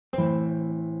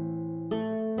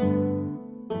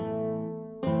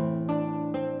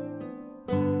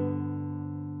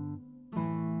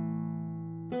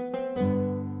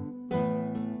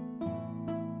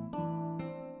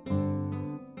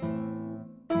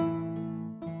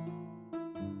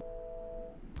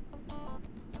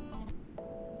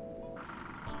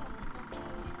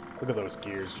Look at those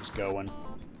gears just going.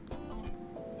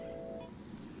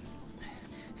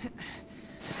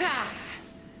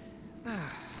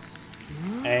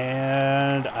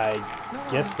 And I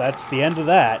guess that's the end of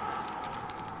that.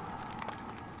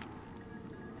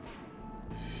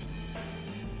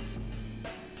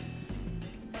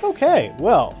 Okay,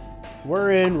 well,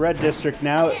 we're in Red District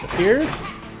now, it appears.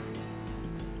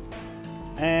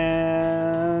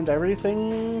 And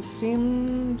everything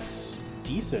seems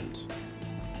decent.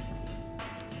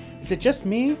 Is it just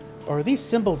me? Or are these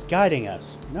symbols guiding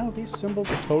us? No, these symbols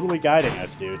are totally guiding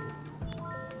us, dude.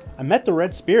 I met the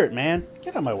Red Spirit, man. Get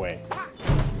out of my way.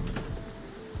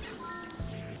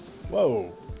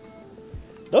 Whoa.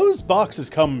 Those boxes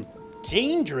come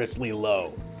dangerously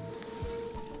low.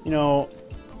 You know,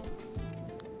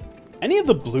 any of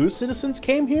the blue citizens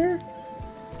came here,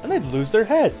 and they'd lose their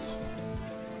heads.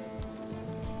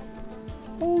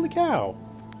 Holy cow.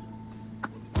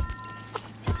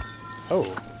 Oh.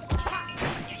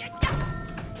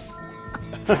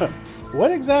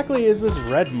 What exactly is this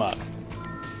red muck?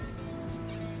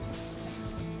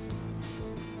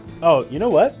 Oh, you know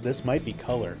what? This might be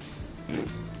color.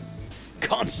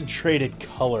 Concentrated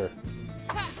color.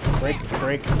 Break,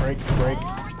 break, break, break.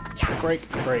 Break,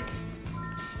 break.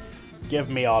 Give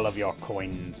me all of your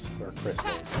coins or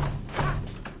crystals.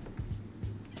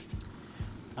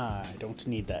 I don't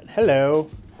need that. Hello.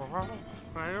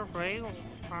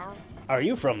 Are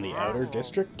you from the outer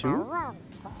district too?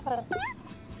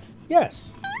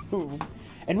 Yes.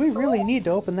 And we really need to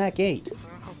open that gate.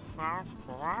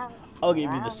 I'll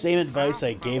give you the same advice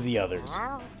I gave the others.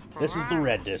 This is the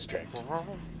Red District.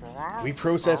 We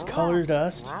process color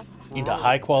dust into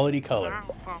high-quality color.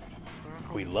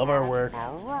 We love our work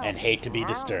and hate to be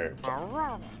disturbed,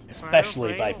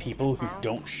 especially by people who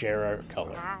don't share our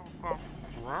color.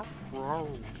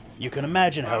 You can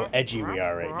imagine how edgy we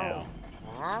are right now.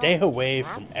 Stay away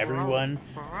from everyone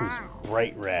who's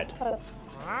bright red.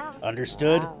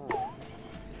 Understood?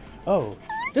 Oh,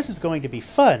 this is going to be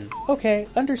fun. Okay,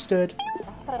 understood.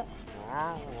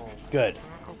 Good.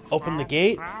 Open the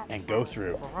gate and go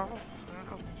through.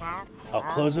 I'll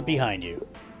close it behind you.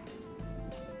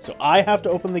 So I have to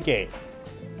open the gate.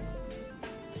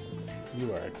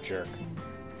 You are a jerk.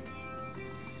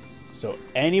 So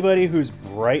anybody who's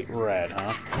bright red,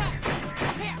 huh?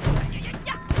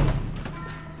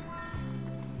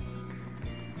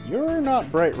 You're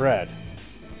not bright red.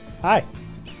 Hi.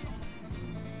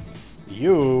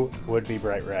 You would be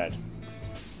bright red.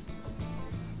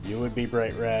 You would be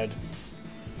bright red.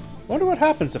 Wonder what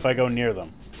happens if I go near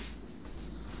them.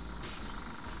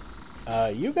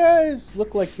 You guys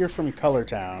look like you're from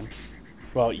Colortown.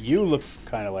 Well, you look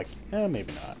kind of like...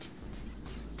 maybe not.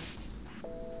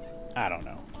 I don't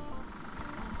know.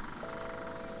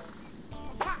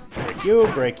 Break you,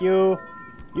 break you.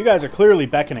 You guys are clearly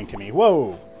beckoning to me.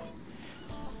 Whoa!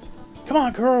 Come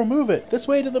on, Koru, move it! This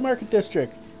way to the Market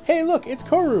District! Hey, look, it's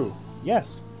Koru!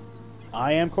 Yes,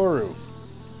 I am Koru.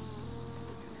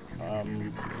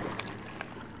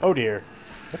 Oh dear.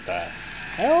 What the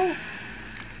hell?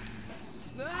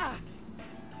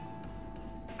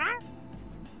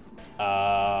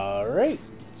 Alright,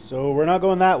 so we're not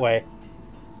going that way.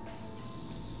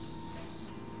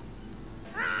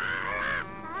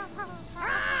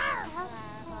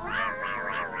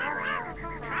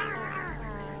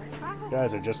 You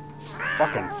guys are just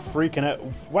fucking freaking out.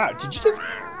 Wow, did you just...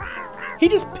 He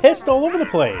just pissed all over the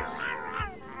place.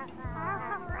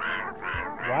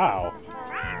 Wow.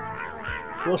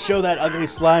 We'll show that ugly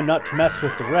slime not to mess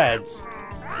with the reds.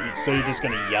 So you're just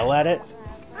gonna yell at it?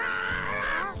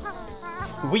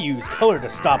 We use color to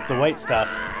stop the white stuff.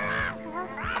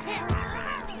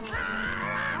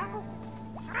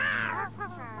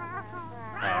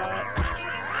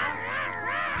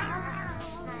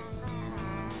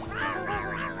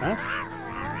 Huh?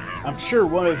 I'm sure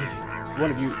one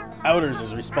of you outers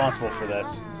is responsible for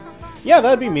this. Yeah,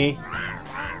 that'd be me.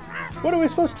 What are we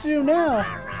supposed to do now?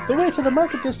 The way to the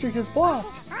Market District is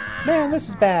blocked. Man, this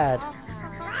is bad.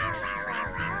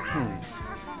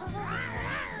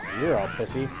 You're all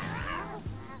pissy.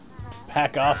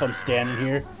 Back off, I'm standing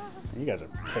here. You guys are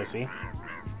pissy.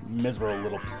 Miserable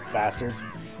little bastards.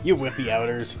 You wimpy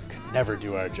outers could never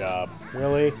do our job.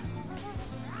 Really?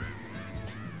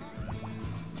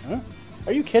 Huh?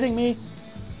 Are you kidding me?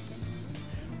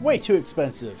 Way too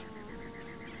expensive.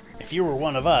 If you were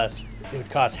one of us, it would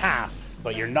cost half,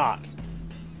 but you're not.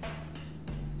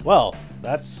 Well,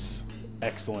 that's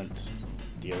excellent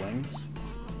dealings.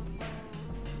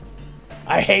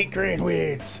 I hate green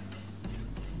weeds!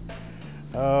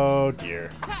 Oh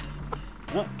dear.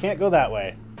 Oh, can't go that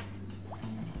way.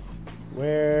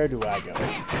 Where do I go?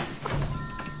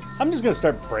 I'm just gonna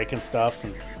start breaking stuff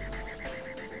and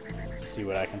see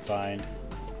what I can find.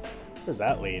 Where's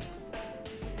that lead?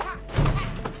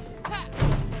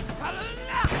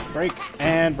 Break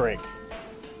and break.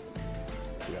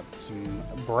 So we got some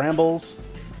brambles.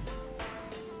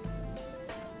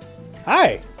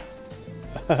 Hi!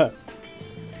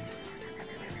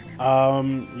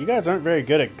 You guys aren't very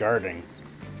good at guarding.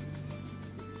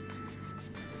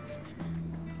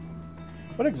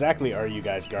 What exactly are you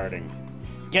guys guarding?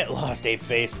 Get lost,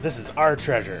 ape-face. This is our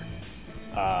treasure.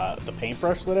 The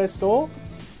paintbrush that I stole?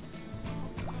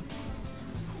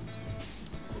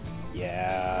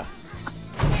 Yeah.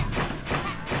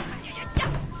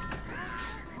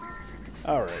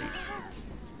 Alright.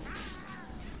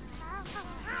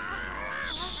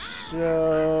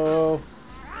 So...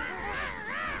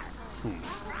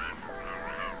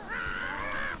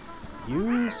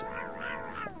 Use...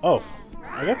 Oh,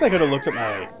 I guess I could have looked at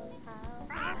my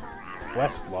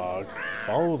quest log.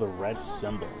 Follow the red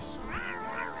symbols.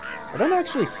 I don't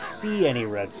actually see any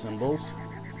red symbols.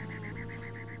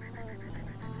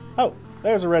 Oh,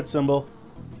 there's a red symbol.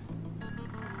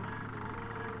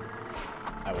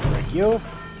 I will break you.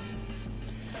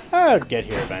 I'll get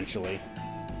here eventually.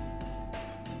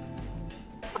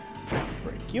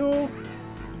 Break you.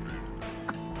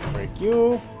 Break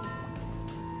you.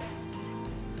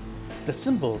 The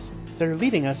symbols, they're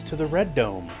leading us to the Red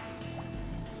Dome.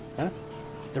 Huh?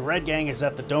 The Red Gang is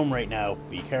at the dome right now.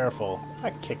 Be careful. I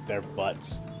kicked their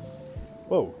butts.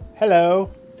 Whoa.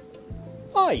 Hello.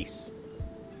 Ice.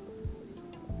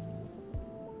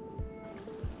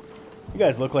 You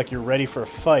guys look like you're ready for a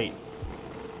fight.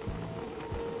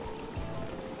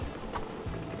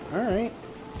 Alright.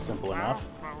 Simple enough.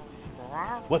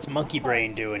 What's Monkey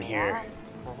Brain doing here?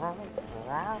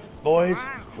 Boys,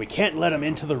 we can't let him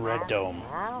into the Red Dome.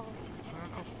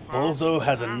 Bozo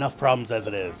has enough problems as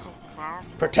it is.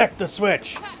 Protect the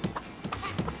switch!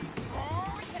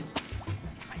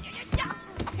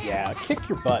 Yeah, kick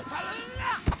your butts.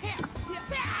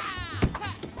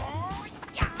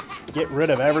 Get rid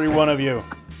of every one of you.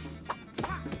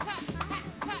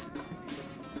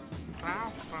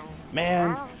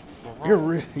 Man,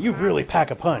 you really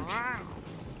pack a punch.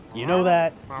 You know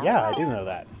that? Yeah, I do know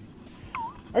that.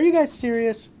 Are you guys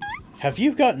serious? Have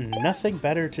you got nothing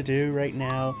better to do right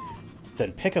now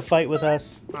than pick a fight with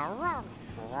us?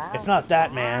 It's not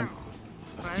that, man.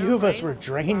 A few of us were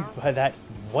drained by that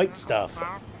white stuff.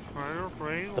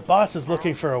 The boss is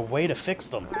looking for a way to fix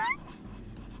them.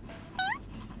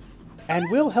 And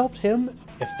we'll help him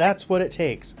if that's what it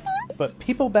takes. But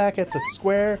people back at the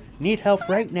square need help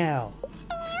right now.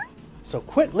 So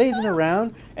quit lazing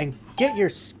around and get your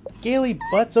scaly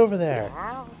butts over there.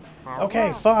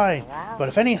 Okay, fine. But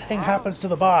if anything happens to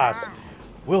the boss,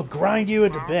 we'll grind you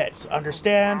into bits.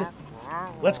 Understand?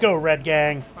 Let's go, Red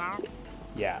Gang.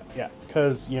 Yeah.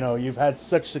 Because, you know, you've had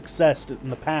such success in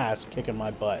the past kicking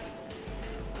my butt.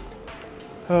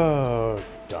 Oh,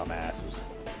 dumbasses.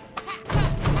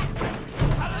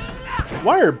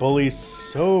 Why are bullies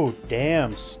so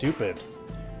damn stupid?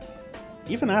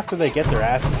 Even after they get their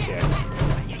asses kicked.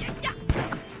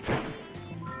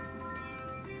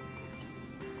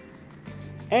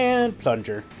 And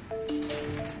plunger.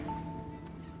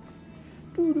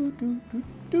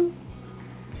 Do.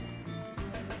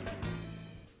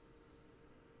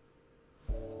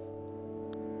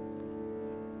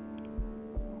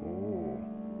 Ooh.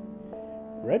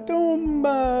 Red Dome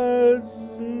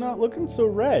is not looking so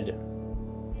red.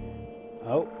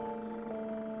 Oh.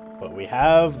 But we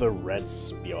have the red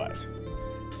spout.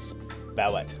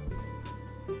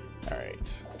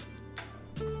 Alright.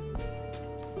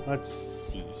 Let's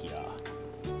see here.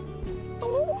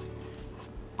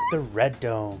 The Red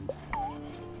Dome.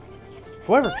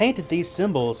 Whoever painted these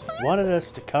symbols wanted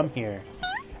us to come here.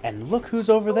 And look who's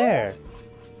over there.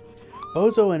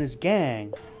 Bozo and his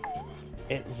gang.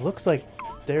 It looks like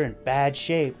they're in bad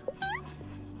shape.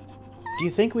 Do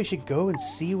you think we should go and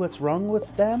see what's wrong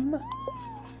with them?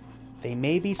 They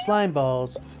may be slime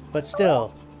balls, but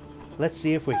still, let's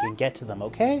see if we can get to them,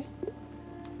 okay?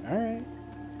 Alright.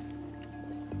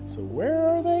 So where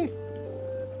are they?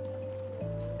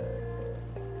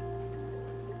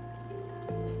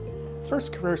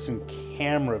 First person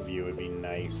camera view would be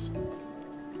nice.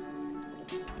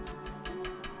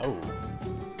 Oh.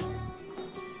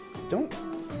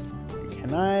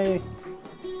 Can I...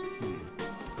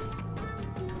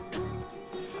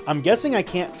 I'm guessing I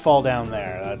can't fall down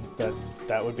there.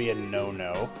 That would be a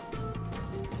no-no.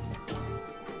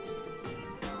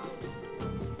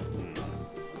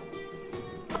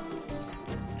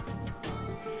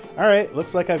 Alright,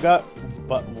 looks like I've got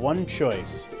but one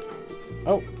choice.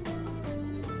 Oh.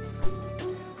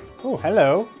 Oh,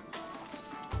 hello.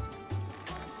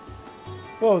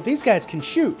 Whoa, these guys can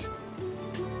shoot.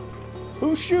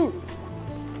 Who shoot?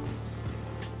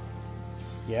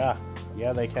 Yeah,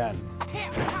 they can.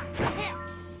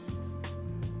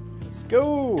 Let's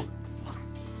go.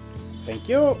 Thank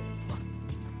you.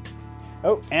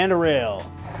 Oh, and a rail.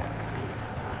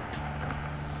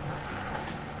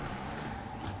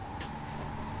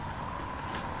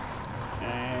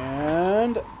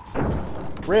 And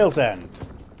rail's end.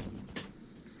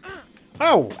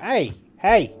 Oh, hey.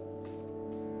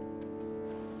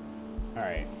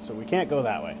 Alright, so we can't go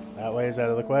that way. That way is out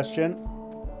of the question.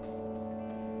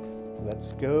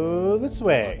 Let's go this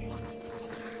way.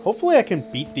 Hopefully I can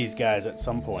beat these guys at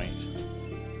some point.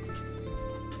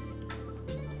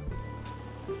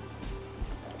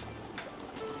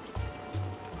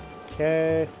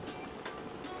 Okay.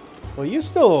 Well, you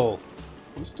still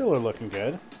are looking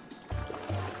good.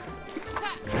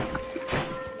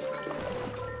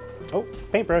 Oh,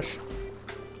 paintbrush.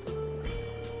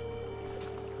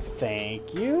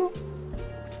 Thank you.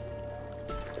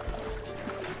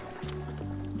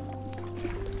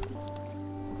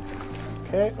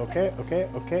 Okay.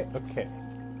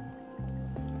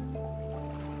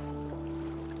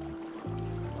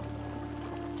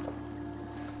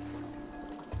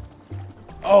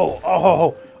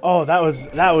 Oh, that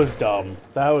was dumb.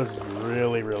 That was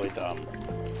really, really dumb.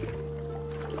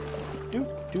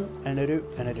 Do, and a do,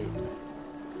 and a do.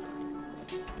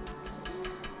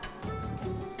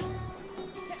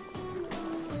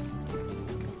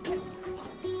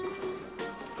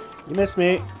 You missed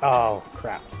me. Oh,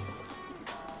 crap.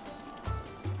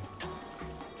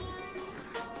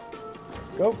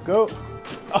 Go.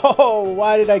 Oh,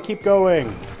 why did I keep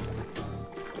going?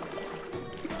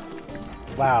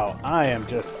 Wow, I am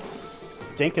just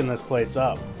stinking this place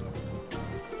up.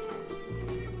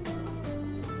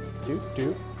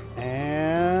 Do,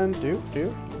 and do.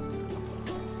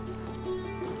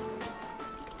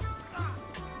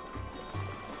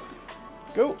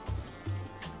 Go.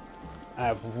 I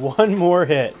have one more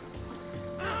hit.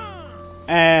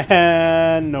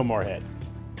 And no more hit.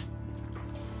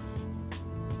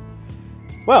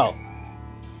 Well,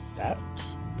 that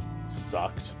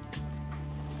sucked.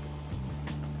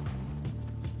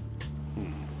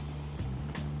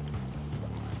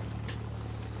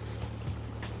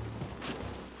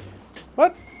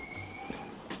 What?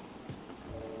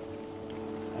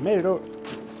 I made it over.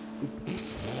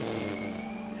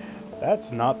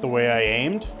 That's not the way I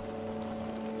aimed.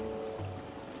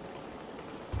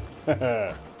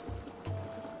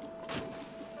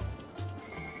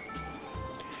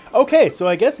 Okay, so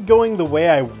I guess going the way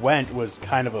I went was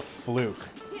kind of a fluke.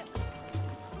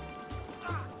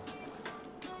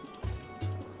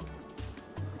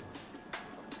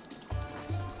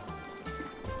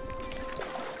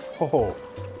 Oh.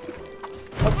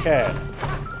 Okay.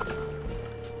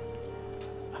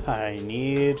 I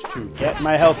need to get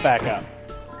my health back up.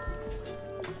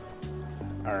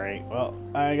 Alright, well,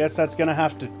 I guess that's gonna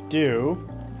have to do.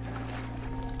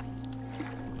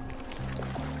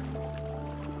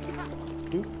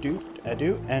 A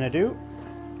do, and a do,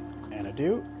 and a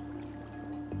do,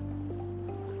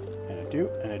 and a do,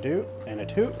 and a do, and a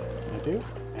do, and a do,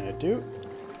 and a do.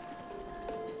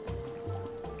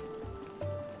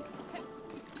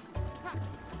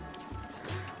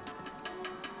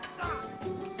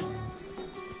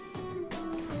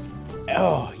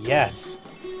 Oh, yes.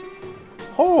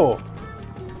 Oh!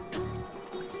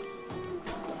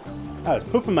 I was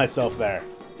pooping myself there.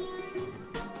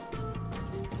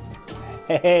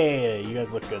 Hey, you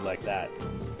guys look good like that.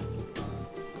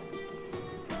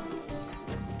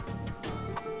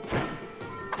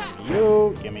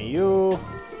 Give me you.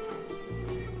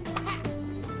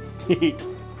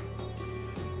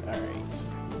 Alright.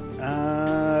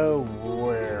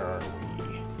 Where are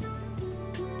we?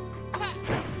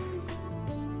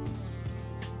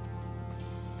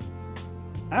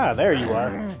 Ah, there you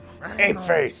are. Ape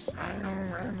face!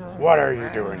 What are you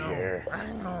doing here?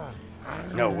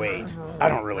 No, wait. I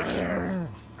don't really care.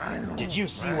 Did you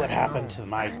see what happened to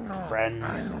my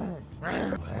friends?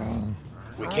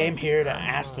 We came here to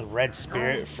ask the Red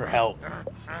Spirit for help.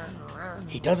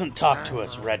 He doesn't talk to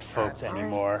us red folks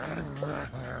anymore.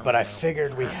 But I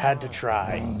figured we had to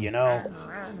try, you know?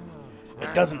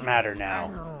 It doesn't matter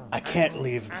now. I can't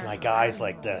leave my guys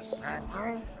like this.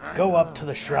 Go up to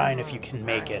the shrine if you can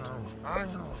make it.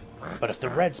 But if the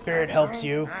Red Spirit helps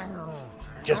you,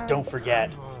 just don't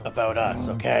forget about us,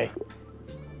 okay?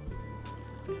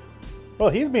 Well,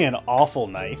 he's being awful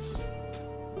nice.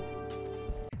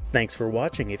 Thanks for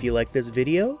watching. If you like this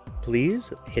video,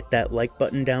 please hit that like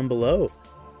button down below.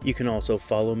 You can also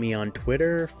follow me on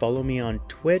Twitter, follow me on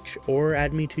Twitch, or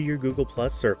add me to your Google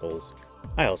Plus circles.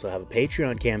 I also have a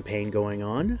Patreon campaign going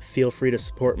on. Feel free to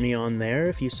support me on there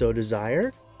if you so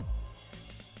desire.